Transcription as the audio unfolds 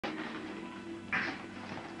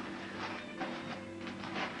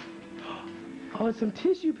Oh, it's some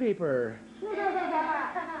tissue paper. Open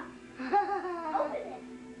it.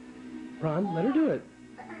 Ron, let her do it.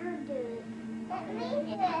 Let her do it. Let me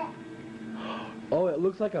do it. Oh, it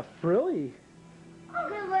looks like a frilly. Oh,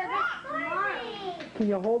 good work. That's Can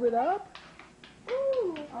you hold it up?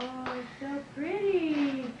 Ooh. Oh, it's so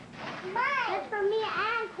pretty. That's for me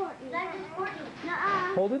and Courtney. That's just Courtney.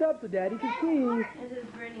 Nuh-uh. Hold it up so Daddy can see. This is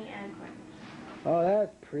Brittany and Courtney. Oh,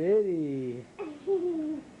 that's pretty.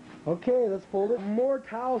 Okay, let's fold it. More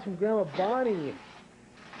towels from Grandma Bonnie.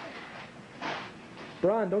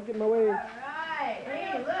 Braun, don't get in my way. All right.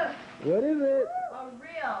 Hey, look. What is it? A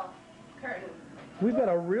real curtain. We've got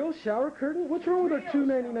a real shower curtain? What's wrong with our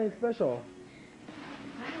 $2.99 special?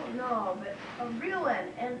 I don't know, but a real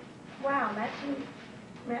one. And wow, matching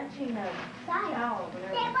towel.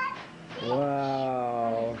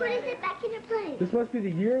 Wow. Put it back in your place. This must be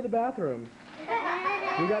the year of the bathroom.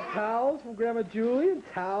 We got towels from Grandma Julie and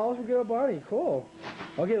towels from Grandma Barney. Cool.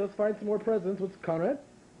 Okay, let's find some more presents. What's Conrad?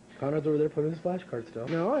 Conrad's over there putting his flashcard still.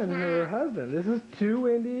 No, and her husband. This is to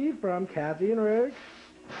Wendy from Kathy and Rick.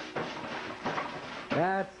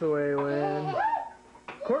 That's the way, Win.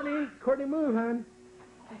 Courtney, move, hon.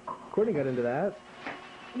 Courtney got into that.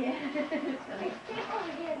 Yeah.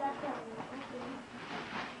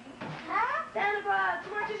 Santa Claus,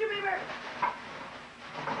 some more tissue paper.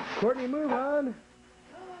 Courtney, move, hon.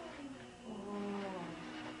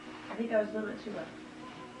 I think I was a little bit too low.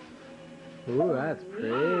 Ooh, that's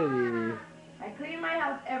pretty. I clean my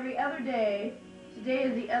house every other day. Today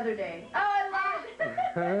is the other day. Oh, I love it. I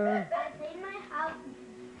clean my house.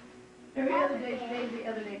 Every other day, today's the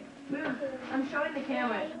other day. Move. I'm showing the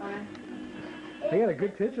camera, Connor. I got a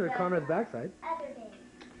good picture of Conrad's backside. Other day.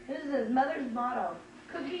 This is his mother's motto.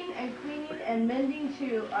 Cooking and cleaning and mending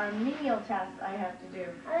too are menial tasks I have to do.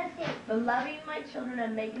 Let's see. But loving my children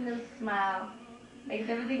and making them smile makes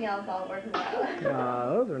everything else all work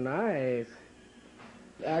well. Those are nice.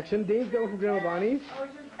 Action. Dave's got one from Grandma Bonnie.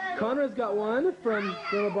 Conrad's got one from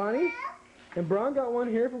Grandma Bonnie. And Braun got one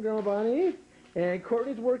here from Grandma Bonnie. And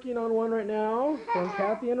Courtney's working on one right now from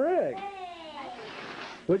Kathy and Rick.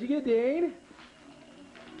 What'd you get, Dane?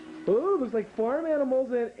 Ooh, looks like farm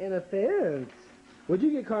animals and a fence. What'd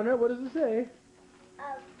you get, Conrad? What does it say?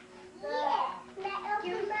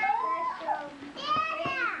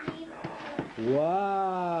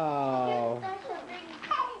 Wow.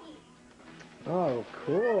 Oh,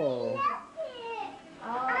 cool.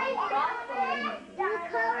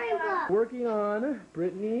 Working on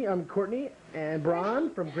Courtney and Braun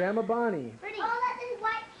from Grandma Bonnie. Oh, that's his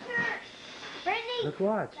white shirt. Brittany. Let's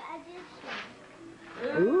watch.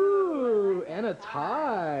 Ooh, and a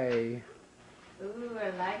tie. Ooh, I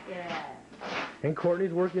like it. And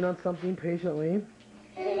Courtney's working on something patiently.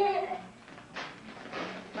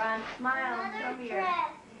 Ron, smile. Show me your.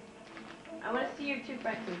 I want to see your two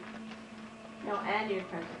front teeth. No, and your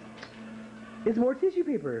front teeth. It's more tissue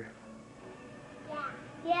paper.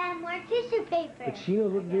 Yeah, more tissue paper. But she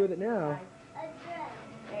knows what to do with it now. A dress.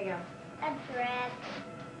 There you go. A dress.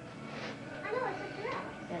 I know it's a dress.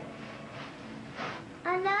 Good.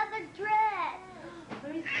 Another dress.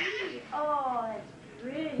 Let me see. Oh, that's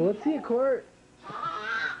pretty. Well, let's see it, Court.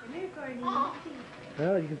 Come here, Courtney. Let's see.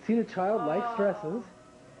 Oh, you can see the child likes dresses.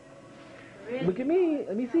 Pretty. Look at me.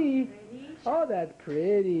 Let me see. Pretty. Oh, that's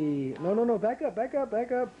pretty. No. Back up. That's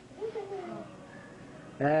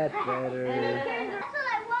better. what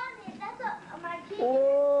I wanted. That's what my teacher.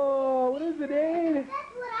 Whoa, what is it, Dane?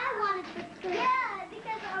 That's what I wanted for school. Yeah,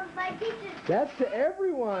 because my teacher. That's to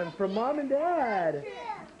everyone, from Mom and Dad.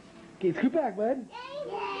 Okay, scoot back, bud.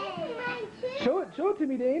 Show it to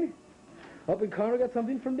me, Dane. Oh, and Connor got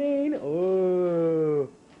something from Dane. Oh.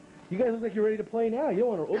 You guys look like you're ready to play now. You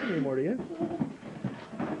don't want to open anymore, do you?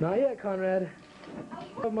 Not yet, Conrad.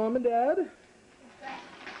 Mom and Dad.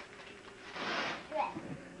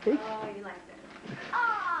 Hey. Oh, you like that.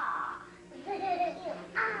 Ah,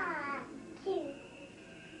 cute.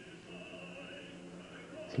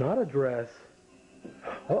 It's not a dress.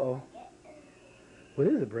 Uh-oh. What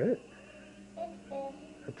is it, Britt?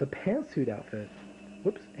 It's a pantsuit outfit.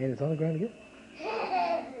 Whoops, and it's on the ground again.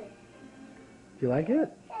 You like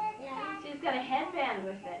it? Yeah. She's got a headband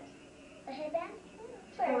with it. A headband?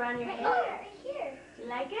 To go around your head. Oh, right here. Do you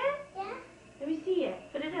like it? Yeah. Let me see it.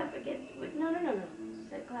 Put it up against. No.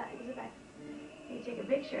 Sit back. Let me take a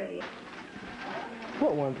picture of you.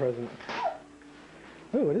 What one present?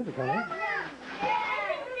 Oh, what is it, Conrad?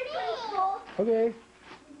 Okay.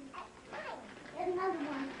 Another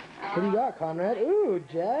one. What do you got, Conrad? Ooh,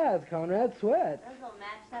 jazz, Conrad, sweat. Those will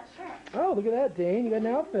match that shirt. Oh, look at that, Dane. You got an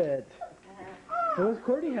outfit. What does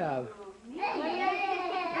Courtney have?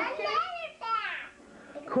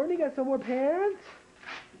 Courtney got some more pants?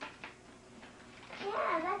 Yeah,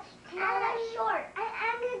 that's short.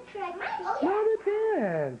 I'm going to try Smarter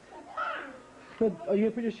pants. But, are you going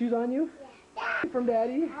to put your shoes on you? Yeah. From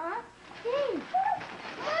Daddy? Huh? Mommy!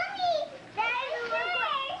 Daddy, look!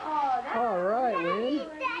 Oh, that's All right, Win.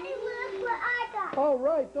 Daddy, look what I got. All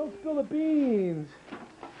right, don't spill the beans.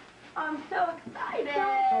 I'm so excited.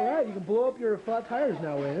 All right, you can blow up your flat tires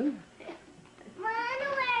now, Win. Mom,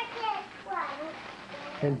 wear this one.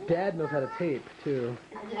 And Dad knows how to tape, too.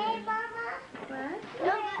 Okay, Mama? What?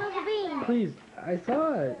 Don't spill the beans. Please, I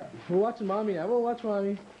saw it. We're watching Mommy. I will watch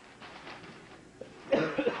Mommy. Could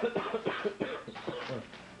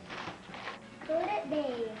it be?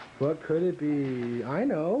 What could it be? I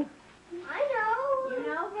know. I know. You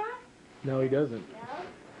know, Braun? No, he doesn't. No.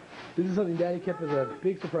 This is something Daddy kept as a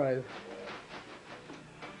big surprise.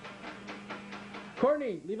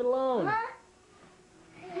 Courtney, leave it alone. Huh?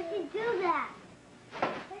 You can do that.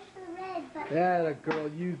 Push the red button. Yeah, that girl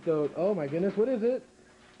used those. Oh my goodness, what is it?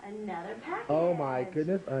 Another package. Oh my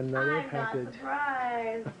goodness, another I'm package. not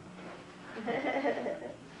surprised.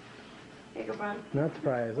 Here you go, Braun. Not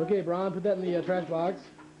surprised. Okay, Braun, put that in the trash box.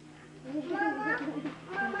 Mama.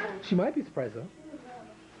 She might be surprised though.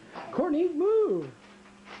 Courtney, move.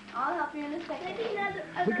 I'll help you in a second. Maybe another.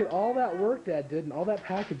 Look at all that work Dad did and all that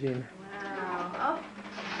packaging. Wow. Oh,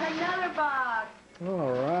 another box.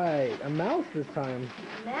 All right, a mouse this time.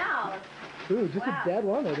 Mouse. Ooh, just Wow. what Dad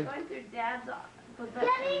wanted. I'm going through Dad's possessions.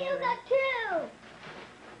 Daddy, you got two.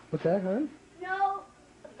 What's that, hon? No,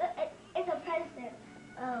 it's a present.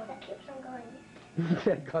 Oh. That keeps on going.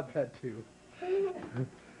 Dad got that too.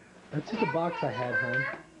 That's just a box I had, hon.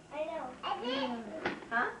 I know.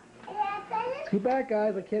 Huh? Scoot back,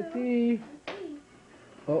 guys. I can't see.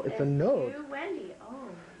 Oh, it's a note. To Wendy. Oh.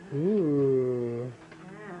 Ooh.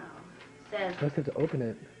 Wow. Says, I must have to open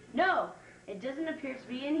it. no, it doesn't appear to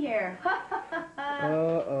be in here.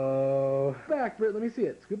 Uh-oh. Back, Britt. Let me see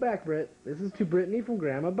it. Scoot back, Britt. This is to Brittany from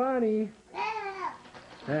Grandma Bonnie.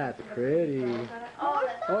 That's pretty. Oh,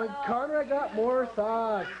 that's Oh, and Conrad got more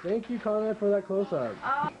socks. Thank you, Conrad, for that close-up.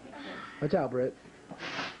 Oh. Watch out, Britt.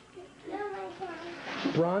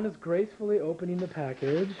 Braun is gracefully opening the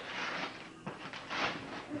package.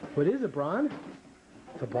 What is it, Braun?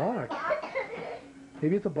 It's a box.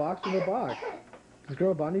 Maybe it's a box in a box. Does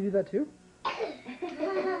Grandma Bonnie do that too?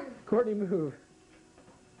 Courtney, move.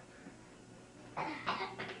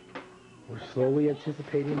 We're slowly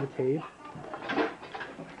anticipating the tape.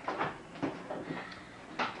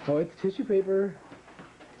 Oh, it's tissue paper.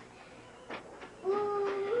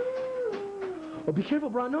 Oh, be careful,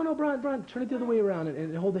 Braun. No, Braun. Turn it the other way around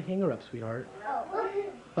and hold the hanger up, sweetheart.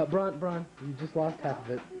 Braun, you just lost half of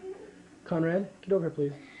it. Conrad, get over here,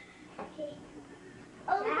 please. Okay.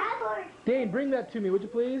 Dane, bring that to me, would you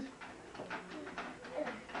please?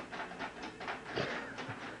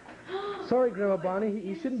 Sorry, Grandma Bonnie.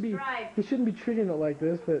 He shouldn't be treating it like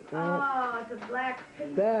this, but Oh, it's a black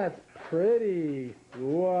pink. that's pretty.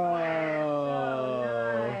 Wow.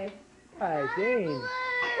 So nice. Hi, Dane.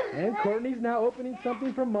 And Courtney's now opening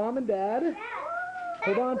something from Mom and Dad.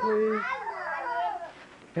 Hold on, please.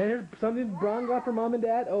 And here's something Braun got from Mom and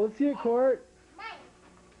Dad. Oh, let's see it, Court.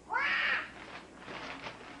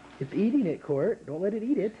 It's eating it, Court. Don't let it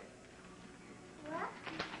eat it.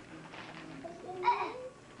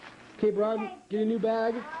 Okay, Braun, get a new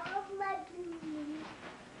bag.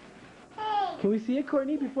 Can we see it,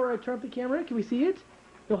 Courtney, before I turn up the camera? Can we see it?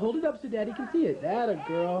 No, hold it up so Daddy can see it. That a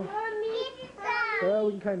girl. Well,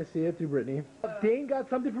 we can kind of see it through Brittany. Dane got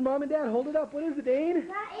something from Mom and Dad. Hold it up. What is it, Dane?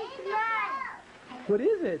 What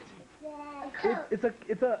is it? It's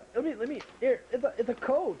a. Let me. Here. It's a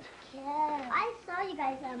coat. I saw you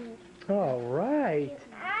guys. All right.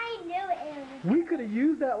 I knew it was. We could have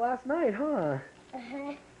used that last night, huh?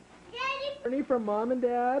 Daddy. Brittany from Mom and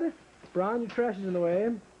Dad. Braun, your trash is in the way.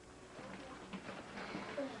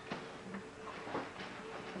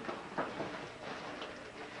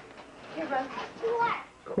 Here, Braun. What?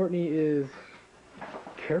 Courtney is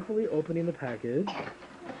carefully opening the package.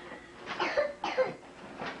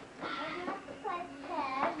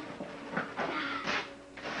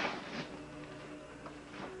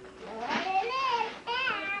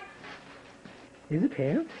 Is it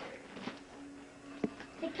pants?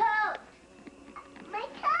 The coat. My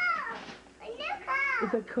coat. My new coat.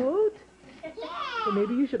 It's a coat? Yeah. Well,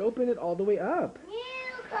 maybe you should open it all the way up. New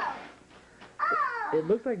coat. Oh. It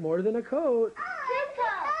looks like more than a coat. New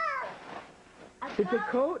coat. It's a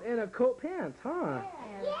coat and a coat pants, huh?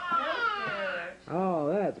 Yeah.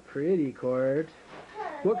 Oh, that's pretty, Court.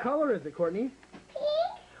 What color is it, Courtney?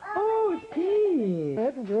 Pink. Oh, it's pink.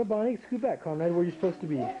 Conrad from Grandma Bonnie, scoot back, Conrad, where you're supposed to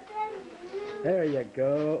be. There you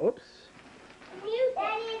go. Oops.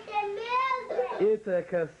 Music. It's a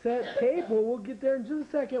cassette tape. Well, we'll get there in just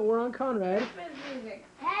a second. We're on Conrad.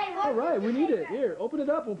 Hey, All right, we need it. Here, open it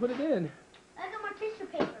up. We'll put it in. I got more tissue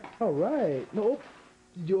paper. All right. No,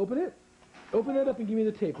 did you open it? Open it up and give me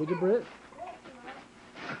the tape, would you, Britt?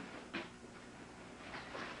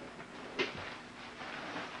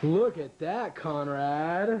 Look at that,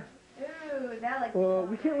 Conrad. Ooh, that looks Well,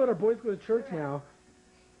 we can't let our boys go to church now.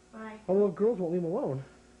 Why? Although girls won't leave them alone.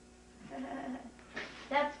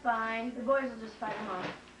 That's fine. The boys will just fight them off.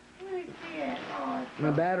 Let me see it. Oh, it's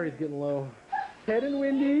My battery's getting low. Ted and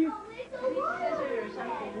Wendy. scissors or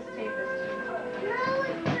something. This tape is too. No,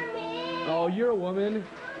 it's for me. Oh, you're a woman. Ooh,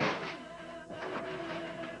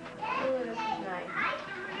 this is nice.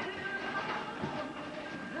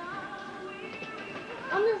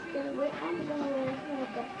 I'm just gonna wear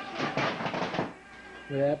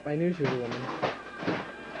Yep, I knew she was a woman.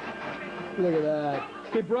 Look at that.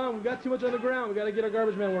 Okay, Braun, we've got too much on the ground. We got to get our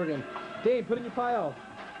garbage man working. Dane, put it in your pile.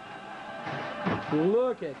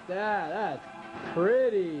 Look at that. That's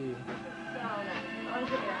pretty. This is so nice. I'll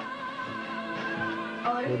give it up.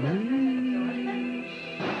 Oh, it is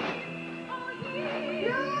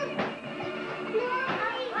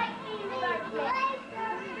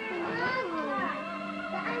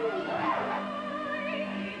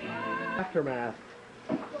Aftermath.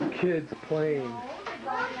 Kids playing.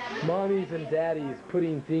 Mommies and daddies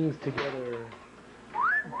putting things together.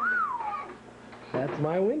 That's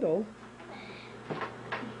my window.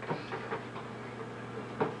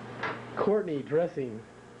 Courtney dressing.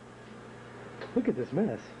 Look at this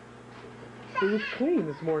mess. It was clean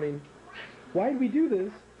this morning. Why did we do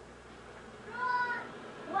this?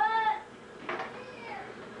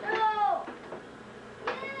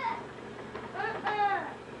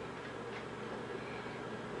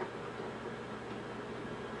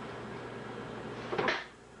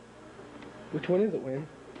 Which one is it, Wayne?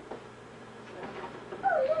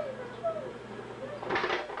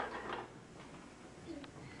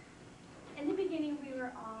 In the beginning, we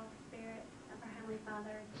were all spirits of our Heavenly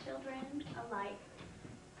Father, children alike,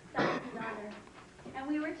 son and daughter. And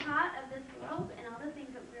we were taught of this world and all the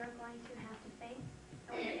things that we were going to have to face.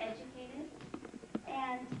 And we were educated.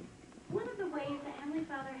 And one of the ways that Heavenly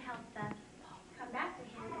Father helps us come back to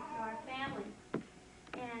Him is through our family.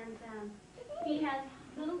 And He has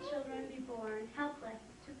little children be born helpless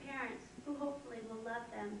to parents who hopefully will love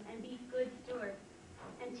them and be good stewards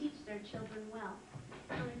and teach their children well.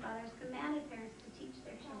 Heavenly Father has commanded parents to teach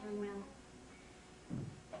their children well.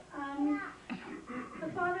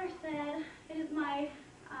 The Father said, "It is my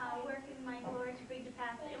work and my glory to bring to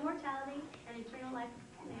pass immortality and eternal life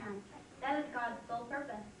of man." That is God's sole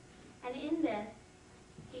purpose. And in this,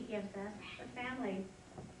 He gives us a family.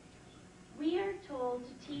 We are told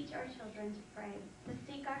to teach our children to pray, to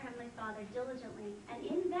seek our Heavenly Father diligently, and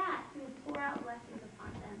in that, He will pour out blessings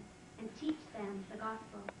upon them and teach them the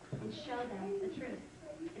gospel and show them the truth.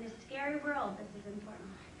 In a scary world, this is important.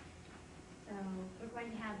 So we're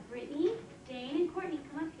going to have Brittany, Dane, and Courtney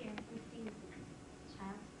come up here and sing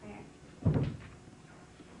Child's Prayer.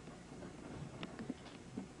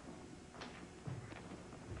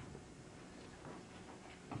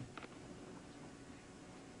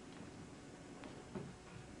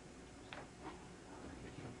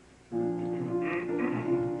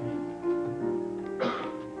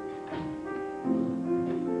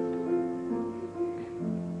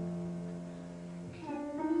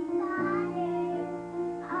 Hello.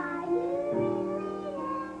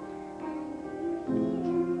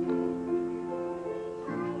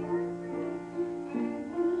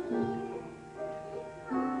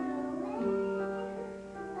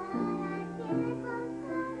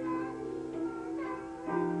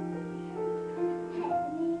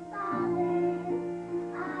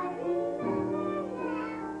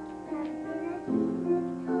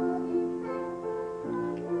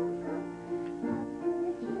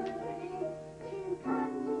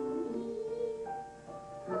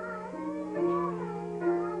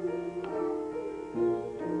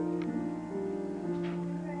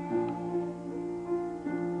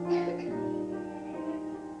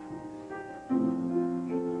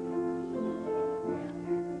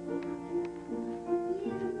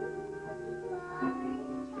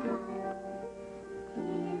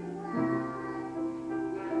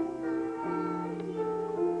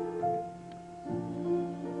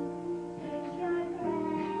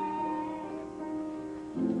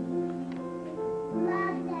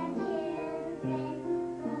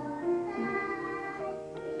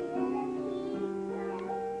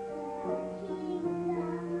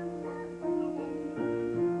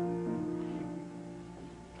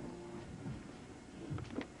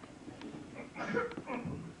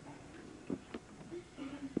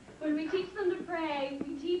 teach them to pray.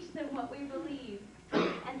 We teach them what we believe.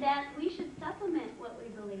 And that we should supplement what we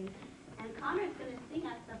believe. And Conrad's going to sing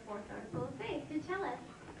us the fourth article of faith to tell us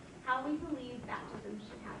how we believe baptism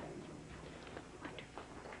should happen.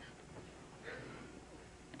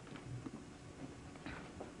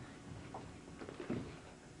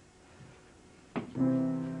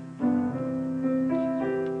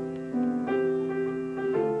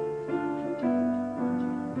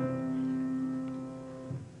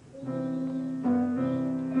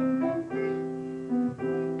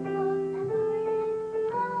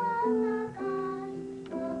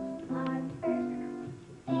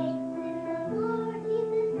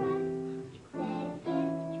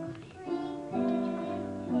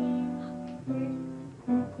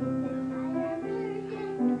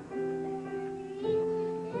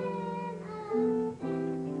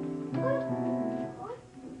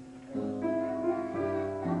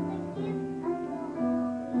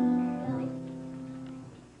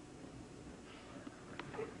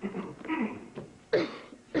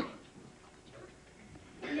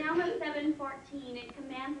 It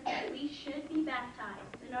commands us that we should be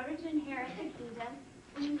baptized. In order to inherit the kingdom,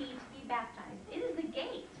 we need to be baptized. It is the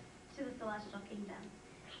gate to the celestial kingdom.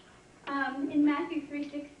 In Matthew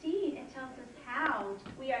 3:16, it tells us how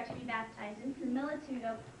we are to be baptized in similitude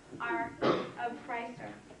of Christ,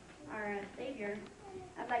 our Savior.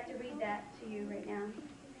 I'd like to read that to you right now.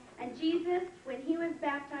 And Jesus, when he was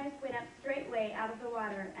baptized, went up straightway out of the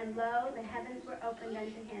water, and lo, the heavens were opened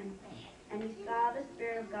unto him. And he saw the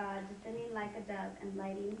Spirit of God descending like a dove and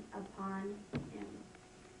lighting upon him.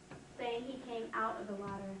 Saying he came out of the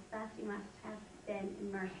water, thus he must have been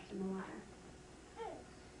immersed in the water.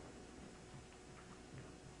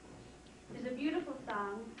 There's a beautiful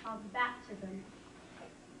song called Baptism.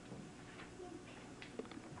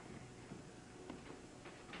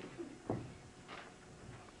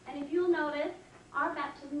 And if you'll notice, our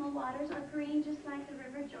baptismal waters are green just like the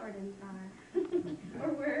River Jordans are.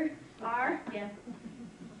 Or we're